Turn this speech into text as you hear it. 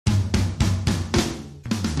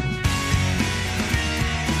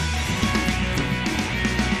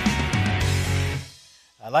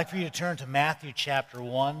I'd like for you to turn to Matthew chapter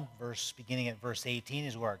 1, beginning at verse 18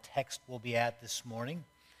 is where our text will be at this morning.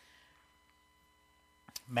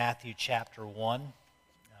 Matthew chapter 1,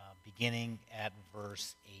 beginning at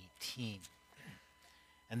verse 18.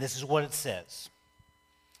 And this is what it says.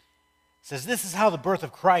 It says, "This is how the birth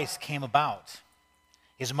of Christ came about.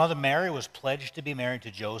 His mother Mary was pledged to be married to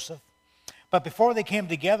Joseph, but before they came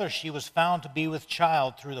together, she was found to be with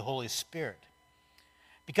child through the Holy Spirit.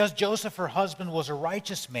 Because Joseph, her husband, was a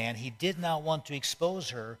righteous man, he did not want to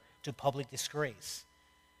expose her to public disgrace.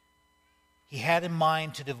 He had in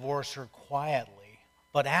mind to divorce her quietly.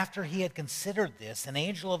 But after he had considered this, an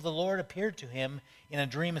angel of the Lord appeared to him in a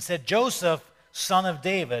dream and said, 'Joseph, son of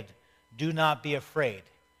David, do not be afraid.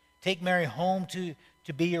 Take Mary home to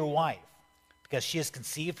be your wife, because she is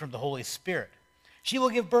conceived from the Holy Spirit. She will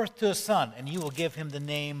give birth to a son, and you will give him the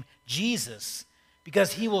name Jesus,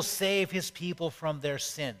 because he will save his people from their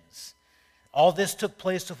sins.' All this took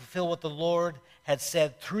place to fulfill what the Lord had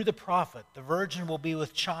said through the prophet. The virgin will be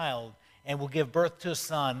with child and will give birth to a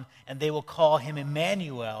son, and they will call him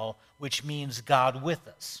Emmanuel, which means God with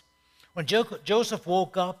us." When Joseph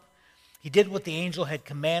woke up, he did what the angel had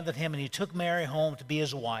commanded him, and he took Mary home to be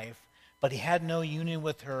his wife, but he had no union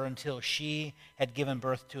with her until she had given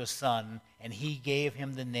birth to a son, and he gave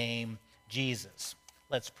him the name Jesus.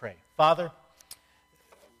 Let's pray. Father,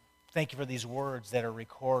 thank you for these words that are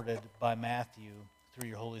recorded by Matthew through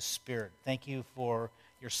your Holy Spirit. Thank you for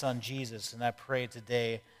your son Jesus, and I pray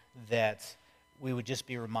today that we would just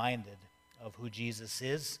be reminded of who Jesus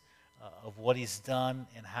is, of what he's done,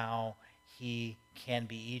 and how he can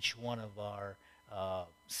be each one of our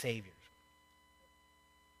saviors.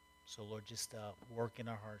 So Lord, just work in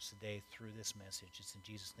our hearts today through this message. It's in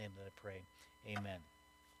Jesus' name that I pray. Amen.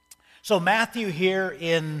 So Matthew here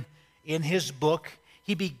in his book,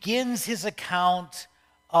 he begins his account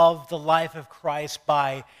of the life of Christ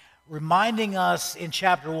by reminding us in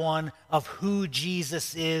chapter 1 of who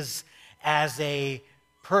Jesus is as a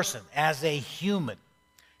person, as a human,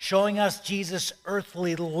 showing us Jesus'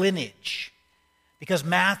 earthly lineage, because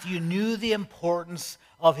Matthew knew the importance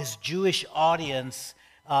of his Jewish audience,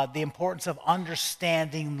 the importance of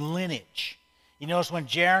understanding lineage. You notice when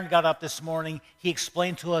Jaron got up this morning, he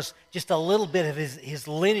explained to us just a little bit of his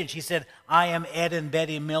lineage. He said, "I am Ed and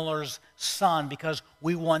Betty Miller's son," because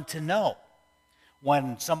we want to know.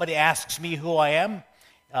 When somebody asks me who I am,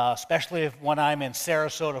 especially when I'm in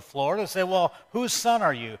Sarasota, Florida, they say, "Well, whose son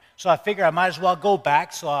are you?" So I figure I might as well go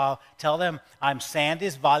back, so I'll tell them, "I'm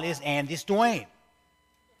Sandys, Valles, Andys, Dwayne."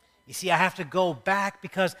 You see, I have to go back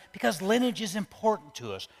because lineage is important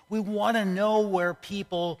to us. We want to know where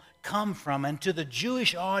people come from. And to the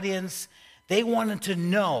Jewish audience, they wanted to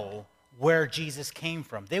know where Jesus came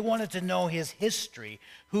from. They wanted to know his history,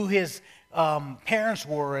 who his parents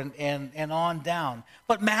were, and on down.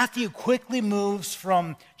 But Matthew quickly moves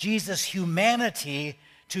from Jesus' humanity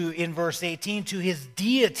in verse 18, to his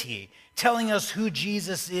deity, telling us who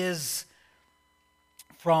Jesus is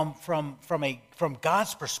from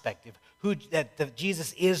God's perspective, that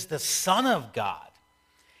Jesus is the Son of God.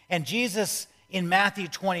 And Jesus in Matthew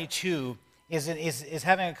 22 is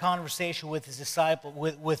having a conversation with his disciple,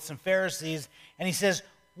 with some Pharisees, and he says,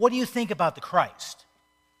 "What do you think about the Christ?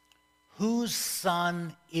 Whose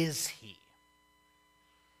son is he?"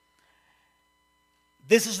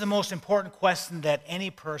 This is the most important question that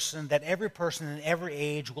every person in every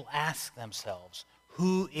age will ask themselves.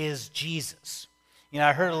 Who is Jesus? You know,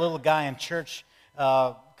 I heard a little guy in church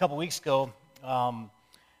a couple weeks ago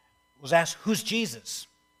was asked, "Who's Jesus?"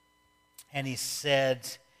 And he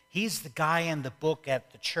said, "He's the guy in the book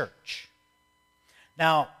at the church."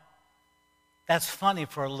 Now, that's funny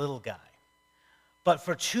for a little guy. But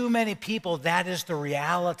for too many people, that is the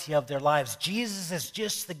reality of their lives. Jesus is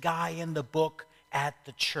just the guy in the book at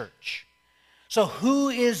the church. So who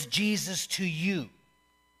is Jesus to you?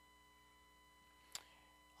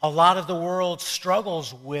 A lot of the world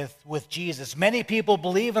struggles with Jesus. Many people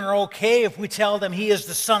believe and are okay if we tell them he is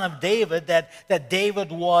the son of David, that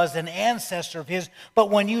David was an ancestor of his. But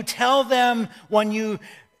when you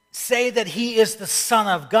say that he is the Son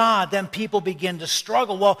of God, then people begin to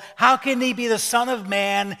struggle. Well, how can he be the Son of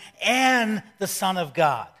Man and the Son of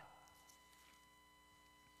God?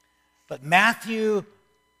 But Matthew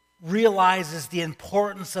realizes the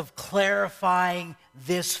importance of clarifying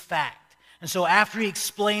this fact. And so after he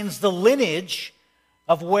explains the lineage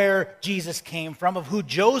of where Jesus came from, of who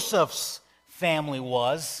Joseph's family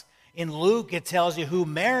was, in Luke it tells you who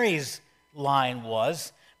Mary's line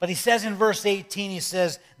was. But he says in verse 18, he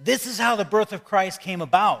says, "This is how the birth of Christ came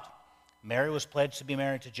about. Mary was pledged to be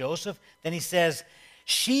married to Joseph." Then he says,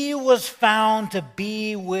 "She was found to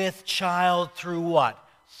be with child through" what?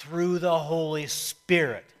 through the Holy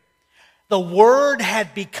Spirit. The Word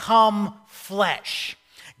had become flesh.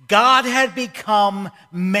 God had become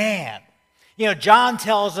man. You know, John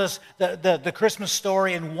tells us the Christmas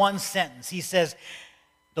story in one sentence. He says,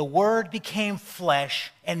 the Word became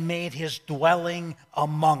flesh and made his dwelling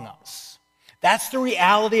among us. That's the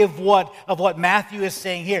reality of what Matthew is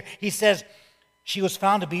saying here. He says, she was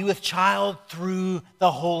found to be with child through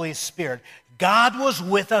the Holy Spirit. God was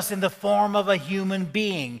with us in the form of a human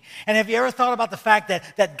being. And have you ever thought about the fact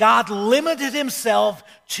that God limited himself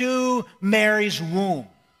to Mary's womb?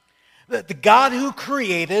 The God who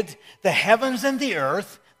created the heavens and the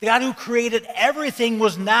earth, the God who created everything,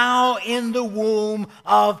 was now in the womb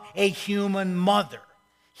of a human mother.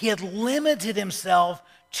 He had limited himself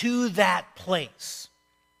to that place.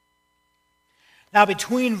 Now,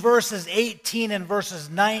 between verses 18 and verses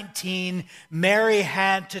 19, Mary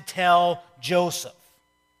had to tell Joseph.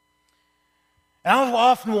 And I've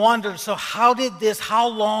often wondered, so how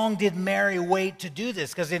long did Mary wait to do this?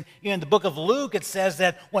 Because in the book of Luke, it says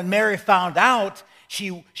that when Mary found out,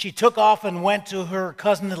 she took off and went to her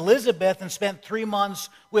cousin Elizabeth and spent 3 months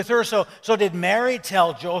with her. So did Mary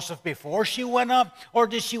tell Joseph before she went up, or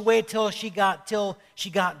did she wait till she got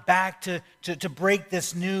back to break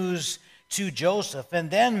this news to Joseph? And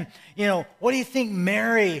then, what do you think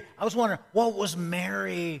Mary, I was wondering, what was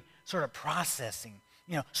Mary sort of processing?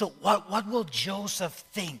 So what will Joseph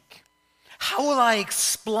think? How will I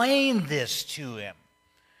explain this to him?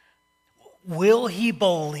 Will he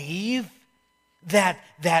believe that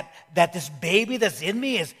this baby that's in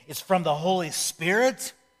me is from the Holy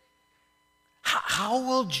Spirit? How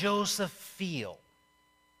will Joseph feel?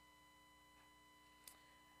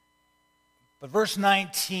 But verse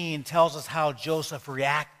 19 tells us how Joseph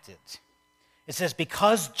reacted. It says,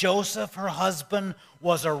 because Joseph, her husband,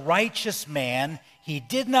 was a righteous man, he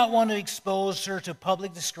did not want to expose her to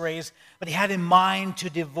public disgrace, but he had in mind to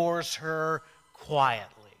divorce her quietly.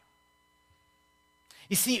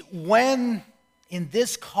 You see, in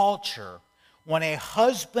this culture, when a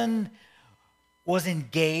husband was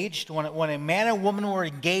engaged, when a man and woman were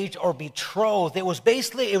engaged or betrothed, it was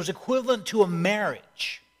equivalent to a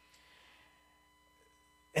marriage.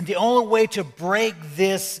 And the only way to break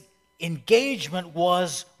this engagement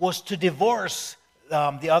was to divorce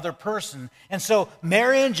the other person. And so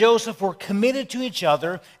Mary and Joseph were committed to each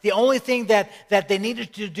other. The only thing that they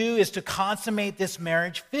needed to do is to consummate this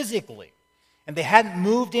marriage physically. And they hadn't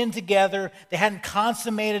moved in together, they hadn't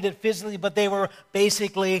consummated it physically, but they were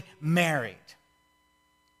basically married.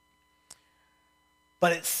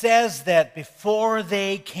 But it says that before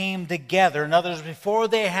they came together, in other words, before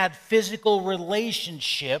they had physical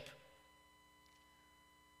relationship,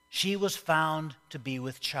 she was found to be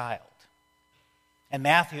with child. And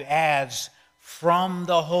Matthew adds, from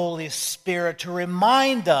the Holy Spirit, to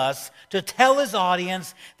remind us, to tell his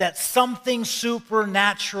audience that something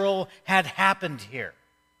supernatural had happened here.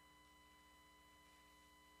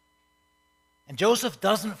 And Joseph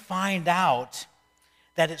doesn't find out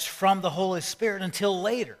that it's from the Holy Spirit until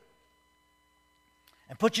later.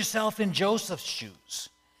 And put yourself in Joseph's shoes.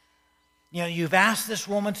 You've asked this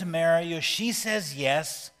woman to marry you. She says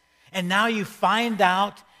yes. And now you find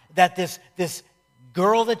out that this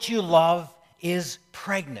girl that you love is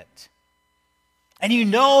pregnant. And you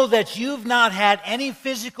know that you've not had any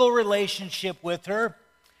physical relationship with her.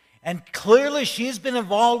 And clearly she's been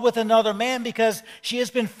involved with another man because she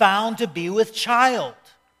has been found to be with child.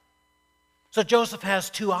 So Joseph has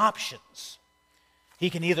two options. He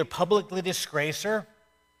can either publicly disgrace her,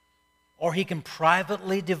 or he can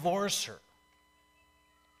privately divorce her.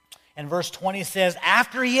 And verse 20 says,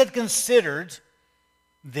 after he had considered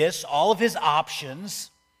this, all of his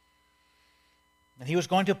options, and he was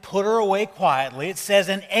going to put her away quietly, it says,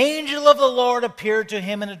 an angel of the Lord appeared to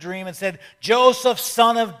him in a dream and said, Joseph,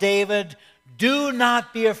 son of David, do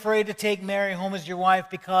not be afraid to take Mary home as your wife,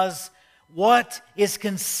 because what is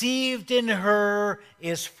conceived in her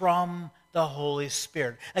is from the Holy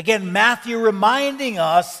Spirit. Again, Matthew reminding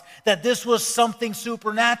us that this was something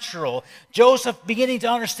supernatural. Joseph beginning to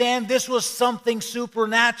understand this was something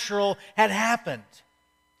supernatural had happened.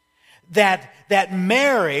 That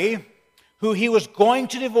Mary, who he was going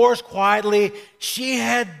to divorce quietly, she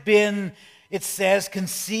had been, it says,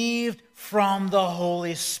 conceived from the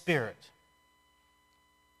Holy Spirit.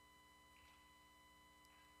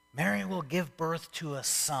 Mary will give birth to a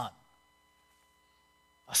son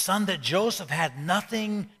that Joseph had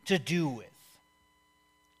nothing to do with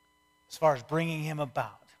as far as bringing him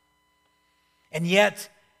about. And yet,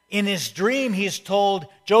 in his dream, he is told,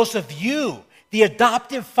 Joseph, you, the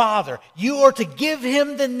adoptive father, you are to give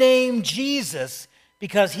him the name Jesus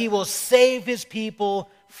because he will save his people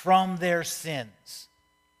from their sins.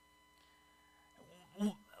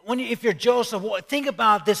 If you're Joseph, think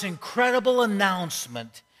about this incredible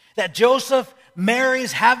announcement that Joseph,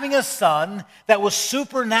 Mary's having a son that was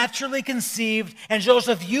supernaturally conceived, and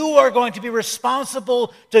Joseph, you are going to be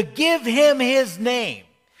responsible to give him his name.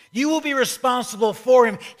 You will be responsible for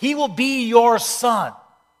him. He will be your son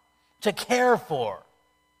to care for.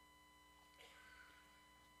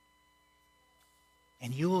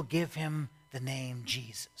 And you will give him the name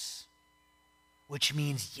Jesus, which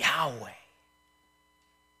means Yahweh,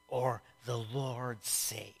 or the Lord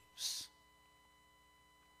saves.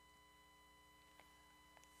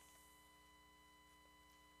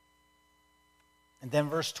 And then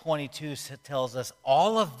verse 22 tells us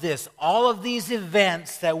all of these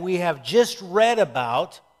events that we have just read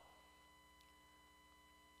about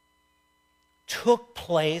took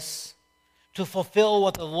place to fulfill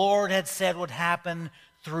what the Lord had said would happen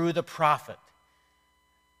through the prophet.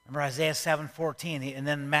 Remember Isaiah 7:14, and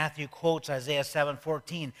then Matthew quotes Isaiah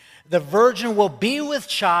 7:14. The virgin will be with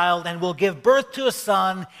child and will give birth to a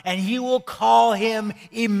son, and he will call him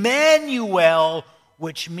Emmanuel,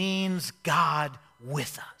 which means God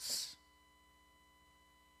with us.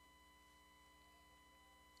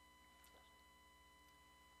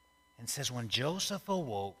 And it says when Joseph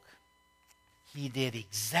awoke, he did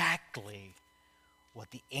exactly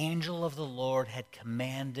what the angel of the Lord had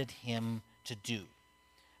commanded him to do.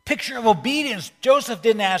 Picture of obedience. Joseph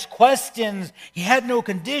didn't ask questions. He had no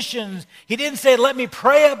conditions. He didn't say, let me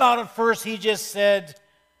pray about it first. He just did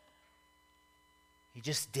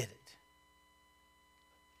it.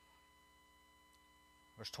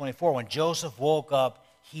 Verse 24, when Joseph woke up,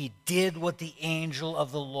 he did what the angel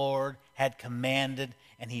of the Lord had commanded,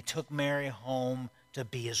 and he took Mary home to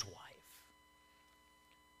be his wife.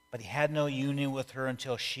 But he had no union with her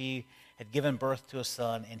until she had given birth to a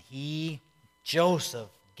son, and he, Joseph,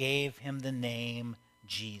 gave him the name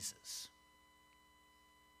Jesus.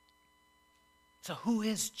 So who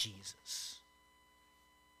is Jesus?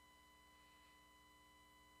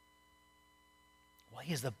 Well,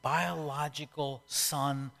 he is the biological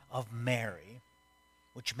son of Mary,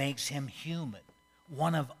 which makes him human,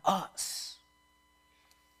 one of us.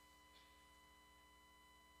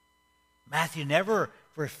 Matthew never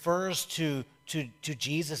refers to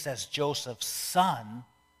Jesus as Joseph's son.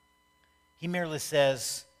 He merely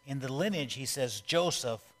says, in the lineage, he says,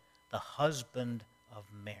 Joseph, the husband of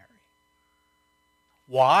Mary.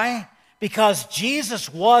 Why? Because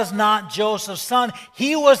Jesus was not Joseph's son.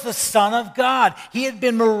 He was the Son of God. He had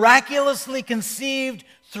been miraculously conceived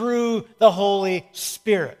through the Holy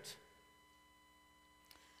Spirit.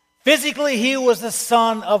 Physically, he was the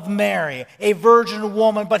son of Mary, a virgin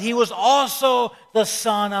woman, but he was also the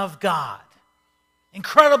Son of God.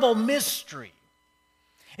 Incredible mystery.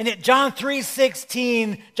 And in John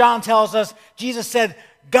 3:16, John tells us, Jesus said,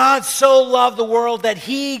 God so loved the world that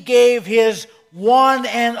he gave his one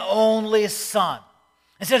and only Son.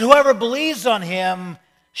 And said, whoever believes on him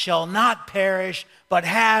shall not perish, but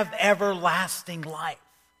have everlasting life.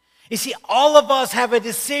 You see, all of us have a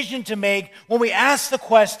decision to make when we ask the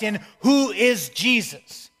question, who is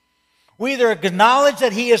Jesus? We either acknowledge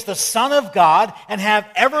that he is the Son of God and have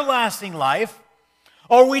everlasting life,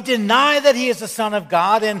 or we deny that he is the Son of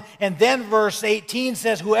God, and then verse 18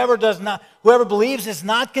 says, whoever believes is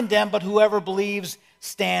not condemned, but whoever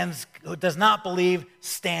does not believe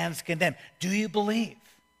stands condemned. Do you believe?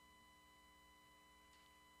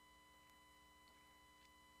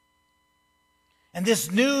 And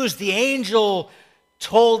this news the angel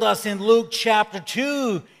told us in Luke chapter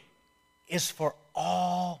 2 is for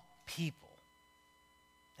all people.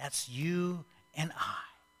 That's you and I.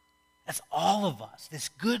 That's all of us. This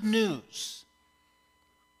good news.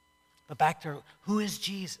 But back to who is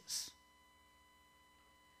Jesus?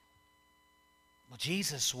 Well,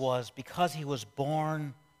 Jesus was, because he was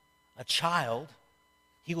born a child,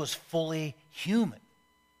 he was fully human.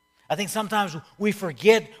 I think sometimes we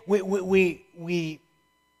forget, we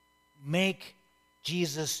make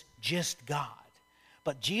Jesus just God.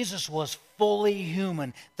 But Jesus was fully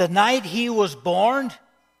human. The night he was born,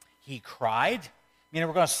 he cried. We're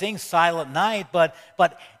going to sing Silent Night, but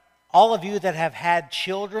all of you that have had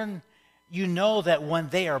children, you know that when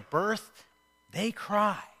they are birthed, they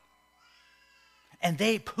cry. And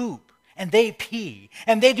they poop, and they pee,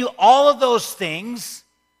 and they do all of those things.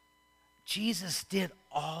 Jesus did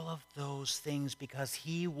all of those things because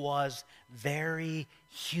he was very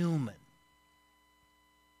human.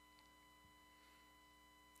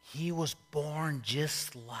 He was born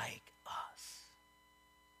just like us.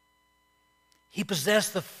 He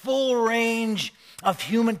possessed the full range of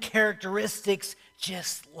human characteristics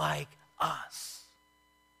just like us.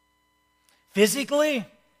 Physically,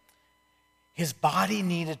 his body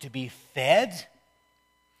needed to be fed.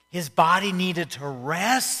 His body needed to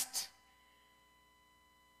rest.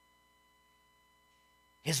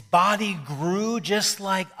 His body grew just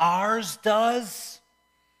like ours does.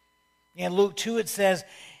 In Luke 2 it says,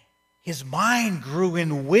 his mind grew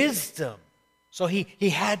in wisdom. So he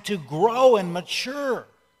had to grow and mature.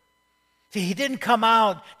 See, he didn't come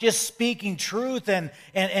out just speaking truth and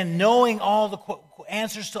knowing all the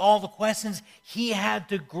answers to all the questions. He had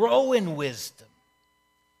to grow in wisdom.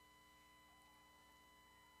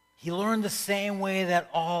 He learned the same way that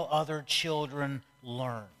all other children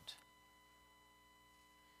learned.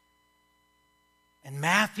 And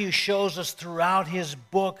Matthew shows us throughout his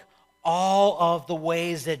book all of the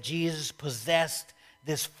ways that Jesus possessed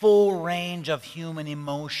this full range of human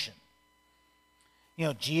emotion. You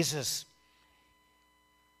know, Jesus,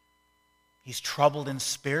 he's troubled in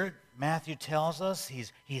spirit, Matthew tells us.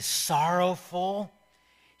 He's sorrowful.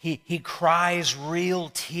 He cries real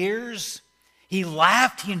tears. He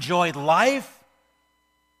laughed. He enjoyed life.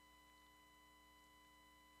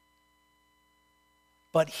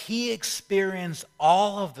 But he experienced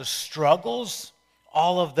all of the struggles,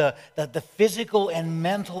 all of the physical and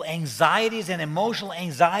mental anxieties and emotional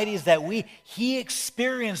anxieties that he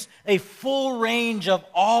experienced a full range of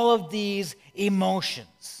all of these emotions.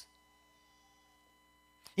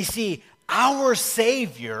 You see, our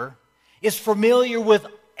Savior is familiar with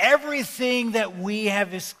everything that we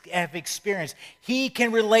have experienced. He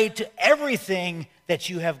can relate to everything that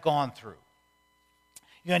you have gone through.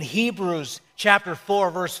 You know, in Hebrews chapter 4,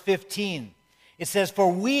 verse 15, it says,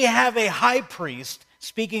 "For we have a high priest,"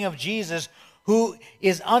 speaking of Jesus, who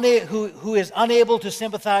is unable to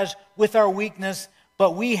sympathize with our weakness,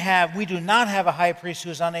 but we do not have a high priest who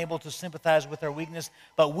is unable to sympathize with our weakness,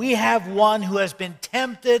 but we have one who has been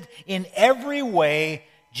tempted in every way,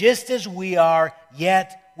 just as we are,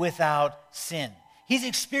 yet without sin. He's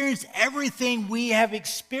experienced everything we have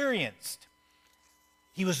experienced.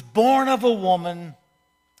 He was born of a woman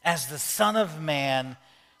as the Son of Man,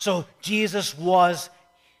 so Jesus was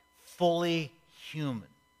fully human.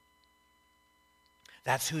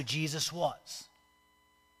 That's who Jesus was.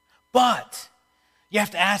 But you have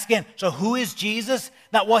to ask again, so who is Jesus?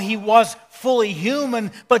 Not well, he was fully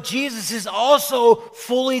human, but Jesus is also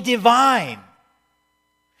fully divine.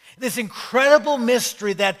 This incredible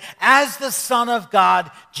mystery that as the Son of God,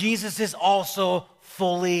 Jesus is also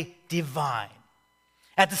fully divine.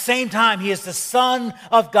 At the same time, he is the Son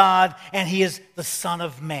of God and he is the Son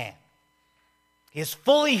of Man. He is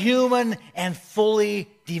fully human and fully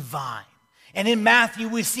divine. And in Matthew,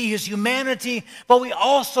 we see his humanity, but we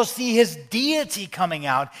also see his deity coming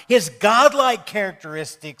out, his godlike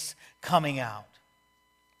characteristics coming out.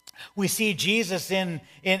 We see Jesus in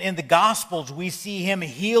the Gospels. We see him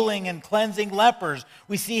healing and cleansing lepers.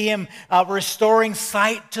 We see him restoring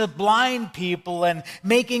sight to blind people and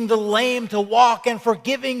making the lame to walk and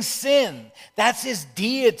forgiving sin. That's his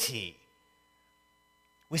deity.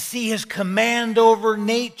 We see his command over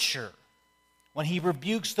nature when he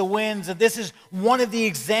rebukes the winds. And this is one of the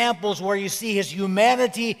examples where you see his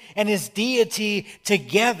humanity and his deity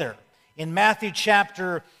together. In Matthew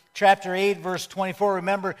chapter 8, verse 24,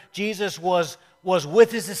 remember, Jesus was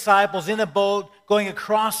with his disciples in a boat going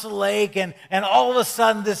across the lake, and all of a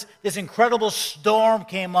sudden this incredible storm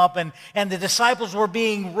came up, and the disciples were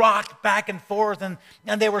being rocked back and forth, and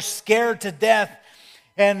they were scared to death.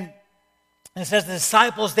 And it says the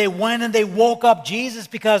disciples, they went and they woke up Jesus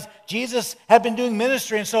because Jesus had been doing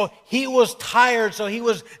ministry, and so he was tired, so he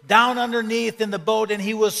was down underneath in the boat, and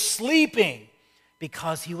he was sleeping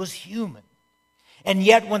because he was human. And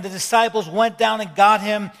yet when the disciples went down and got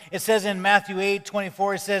him, it says in Matthew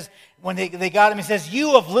 8:24, it says, when they got him, it says,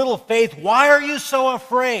 "You of little faith, why are you so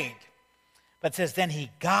afraid?" But it says, then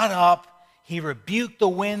he got up, he rebuked the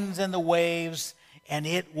winds and the waves, and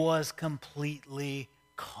it was completely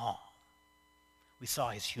calm. We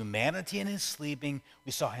saw his humanity in his sleeping.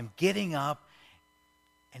 We saw him getting up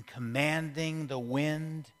and commanding the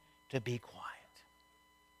wind to be quiet.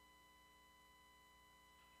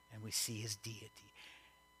 And we see his deity.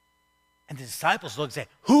 And the disciples look and say,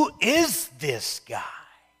 "Who is this guy?"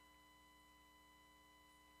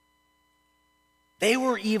 They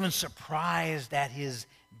were even surprised at his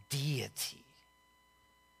deity.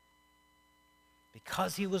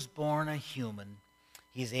 Because he was born a human,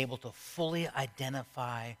 he is able to fully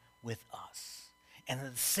identify with us. And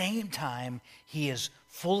at the same time, he is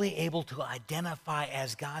fully able to identify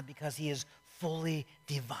as God because he is fully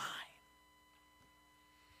divine.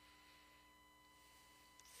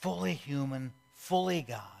 Fully human, fully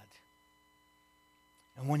God.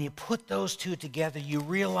 And when you put those two together, you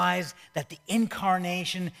realize that the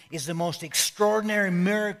incarnation is the most extraordinary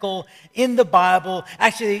miracle in the Bible,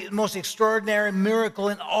 actually the most extraordinary miracle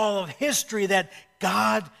in all of history, that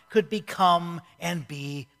God could become and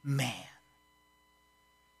be man.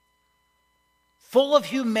 Full of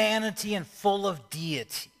humanity and full of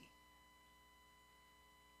deity.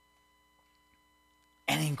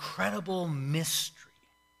 An incredible mystery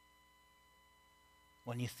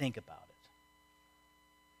when you think about it.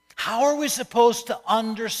 How are we supposed to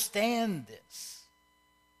understand this?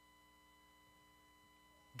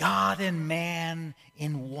 God and man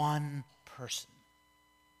in one person.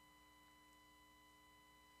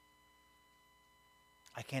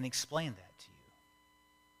 I can't explain that to you.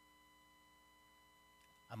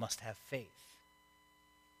 I must have faith.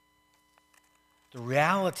 The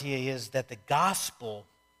reality is that the gospel,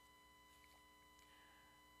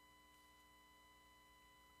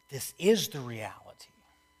 this is the reality.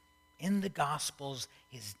 In the Gospels,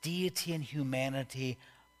 his deity and humanity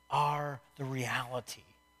are the reality.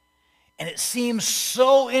 And it seems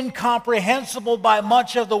so incomprehensible by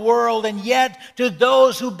much of the world, and yet to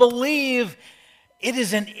those who believe, it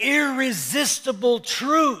is an irresistible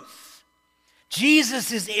truth.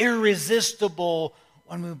 Jesus is irresistible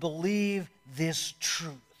when we believe this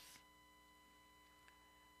truth.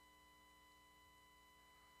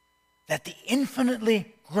 That the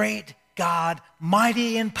infinitely great God,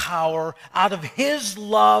 mighty in power, out of his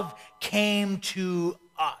love came to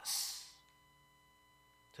us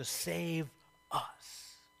to save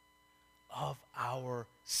us of our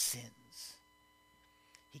sins.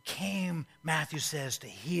 He came, Matthew says, to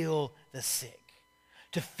heal the sick,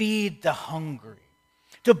 to feed the hungry,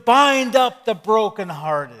 to bind up the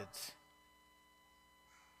brokenhearted.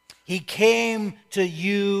 He came to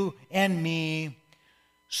you and me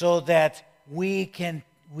so that we can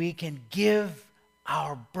give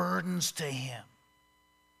our burdens to him.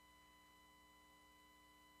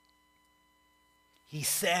 He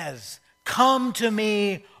says, "Come to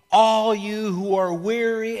me, all you who are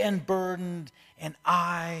weary and burdened, and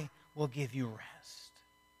I will give you rest."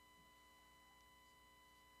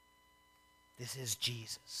 This is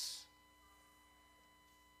Jesus.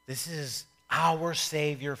 This is our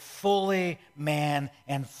Savior, fully man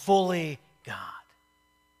and fully God,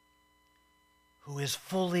 who is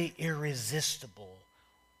fully irresistible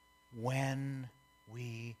when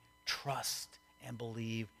we trust and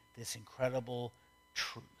believe this incredible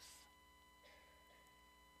truth.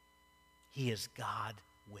 He is God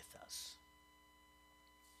with us.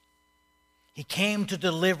 He came to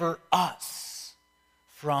deliver us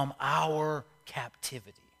from our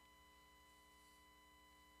captivity.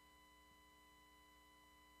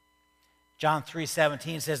 John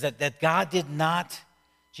 3:17 says that God did not,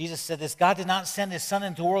 Jesus said this, God did not send his Son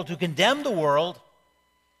into the world to condemn the world,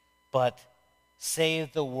 but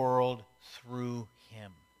save the world through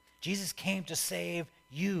him. Jesus came to save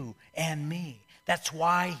you and me. That's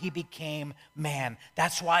why he became man.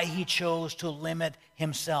 That's why he chose to limit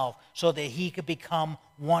himself so that he could become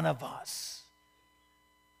one of us.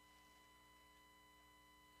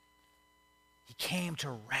 He came to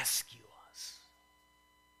rescue us.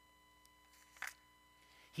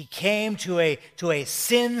 He came to a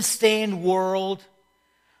sin-stained world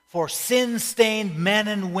for sin-stained men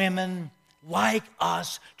and women like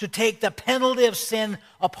us to take the penalty of sin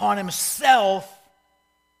upon himself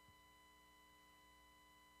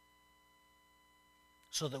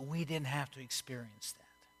so that we didn't have to experience that.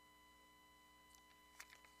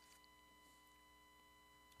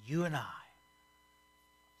 You and I,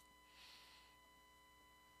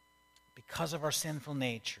 because of our sinful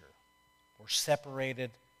nature, we're separated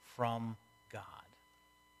from God,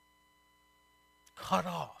 cut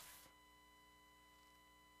off,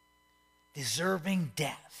 deserving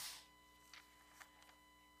death.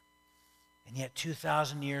 And yet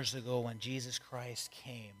 2,000 years ago when Jesus Christ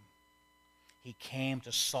came, he came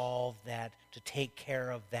to solve that, to take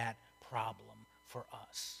care of that problem for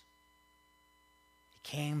us. He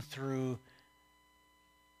came through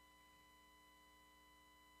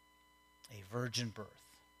a virgin birth.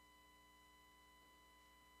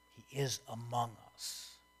 He is among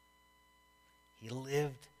us. He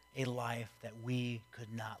lived a life that we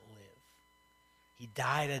could not live. He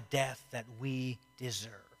died a death that we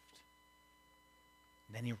deserved.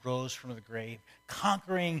 And then he rose from the grave,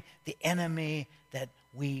 conquering the enemy that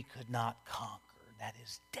we could not conquer, that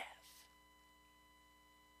is death.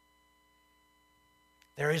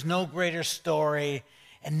 There is no greater story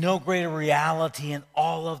and no greater reality in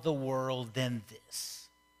all of the world than this.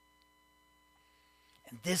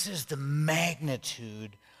 And this is the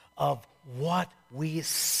magnitude of what we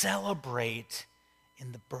celebrate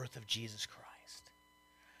in the birth of Jesus Christ.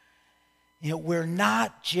 We're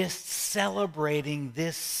not just celebrating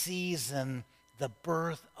this season the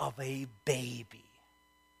birth of a baby.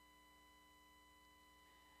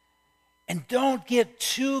 And don't get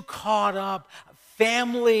too caught up.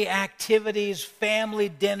 Family activities, family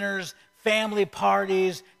dinners, family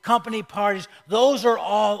parties, company parties, those are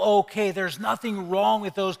all okay. There's nothing wrong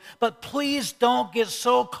with those. But please don't get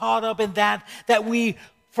so caught up in that we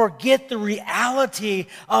forget the reality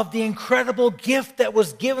of the incredible gift that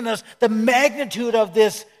was given us, the magnitude of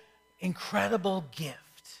this incredible gift.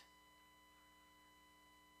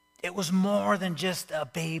 It was more than just a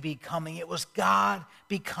baby coming. It was God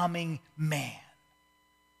becoming man.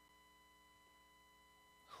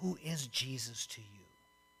 Who is Jesus to you?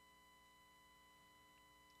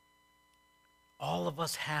 All of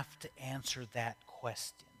us have to answer that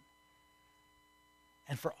question.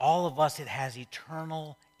 And for all of us, it has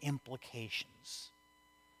eternal implications.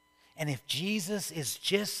 And if Jesus is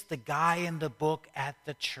just the guy in the book at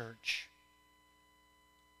the church,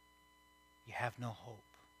 you have no hope.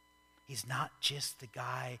 He's not just the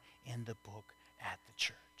guy in the book at the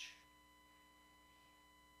church.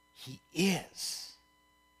 He is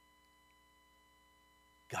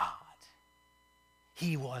God.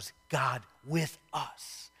 He was God with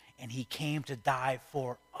us, and he came to die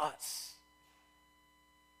for us.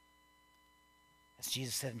 As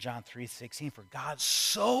Jesus said in John 3:16, for God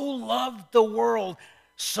so loved the world,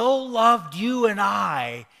 so loved you and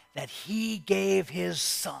I, that he gave his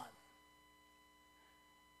Son.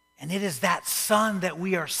 And it is that Son that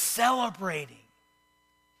we are celebrating.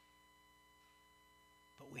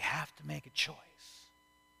 But we have to make a choice.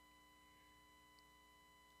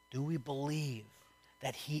 Do we believe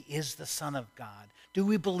that he is the Son of God? Do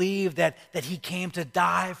we believe that he came to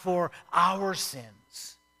die for our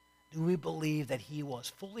sins? Do we believe that he was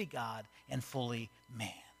fully God and fully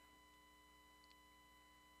man?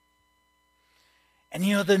 And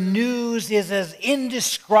the news is as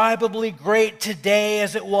indescribably great today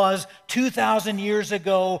as it was 2,000 years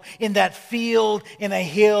ago in that field in a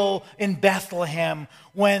hill in Bethlehem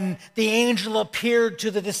when the angel appeared to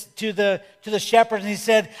the shepherds and he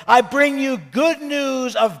said, I bring you good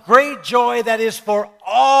news of great joy that is for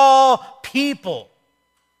all people.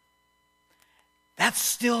 That's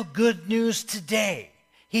still good news today.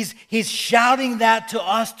 He's shouting that to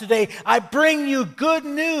us today. I bring you good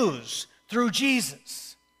news through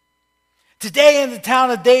Jesus. Today in the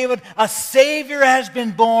town of David, a Savior has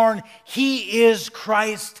been born. He is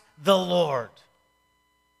Christ the Lord.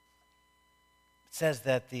 It says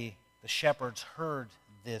that the shepherds heard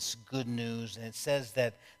this good news, and it says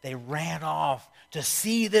that they ran off to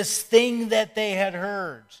see this thing that they had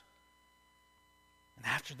heard. And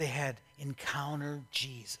after they had encountered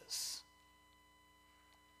Jesus,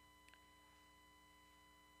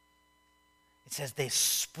 it says they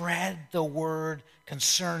spread the word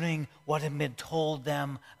concerning what had been told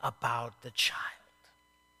them about the child.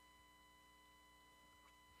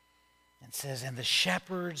 It says, and the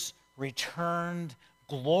shepherds returned,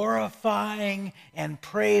 glorifying and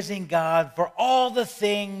praising God for all the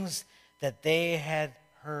things that they had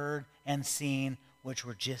heard and seen, which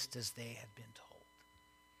were just as they had been told.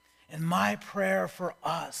 And my prayer for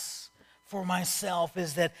us, for myself,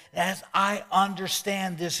 is that as I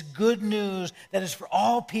understand this good news that is for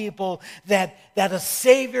all people, that a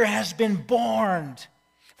Savior has been born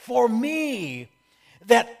for me,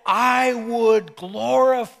 that I would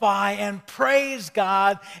glorify and praise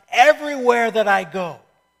God everywhere that I go.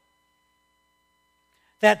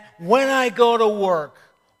 That when I go to work,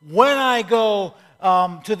 when I go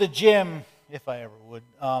to the gym, if I ever would,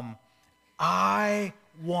 I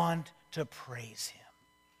want to praise him.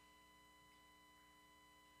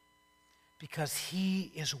 Because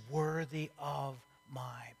he is worthy of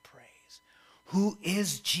my praise. Who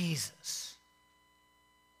is Jesus?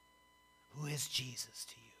 Who is Jesus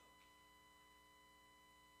to you?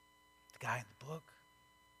 The guy in the book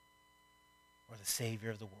or the Savior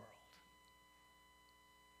of the world?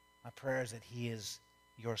 My prayer is that he is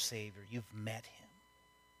your Savior. You've met him.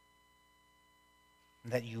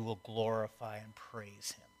 And that you will glorify and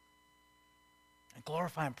praise him. And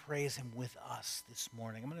glorify and praise him with us this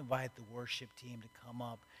morning. I'm going to invite the worship team to come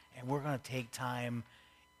up, and we're going to take time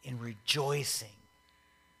in rejoicing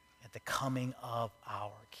at the coming of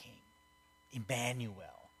our King. Emmanuel,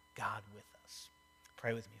 God with us.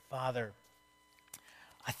 Pray with me. Father,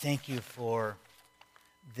 I thank you for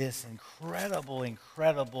this incredible,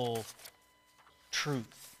 incredible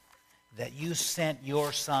truth that you sent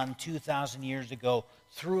your Son 2,000 years ago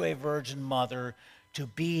through a virgin mother to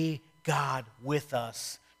be God with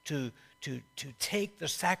us, to take the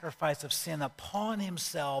sacrifice of sin upon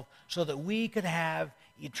himself so that we could have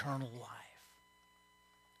eternal life.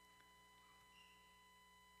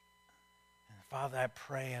 And Father, I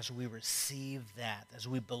pray as we receive that, as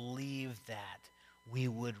we believe that, we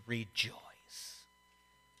would rejoice.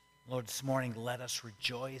 Lord, this morning, let us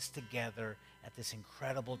rejoice together at this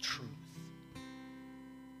incredible truth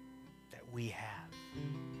that we have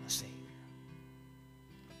a Savior.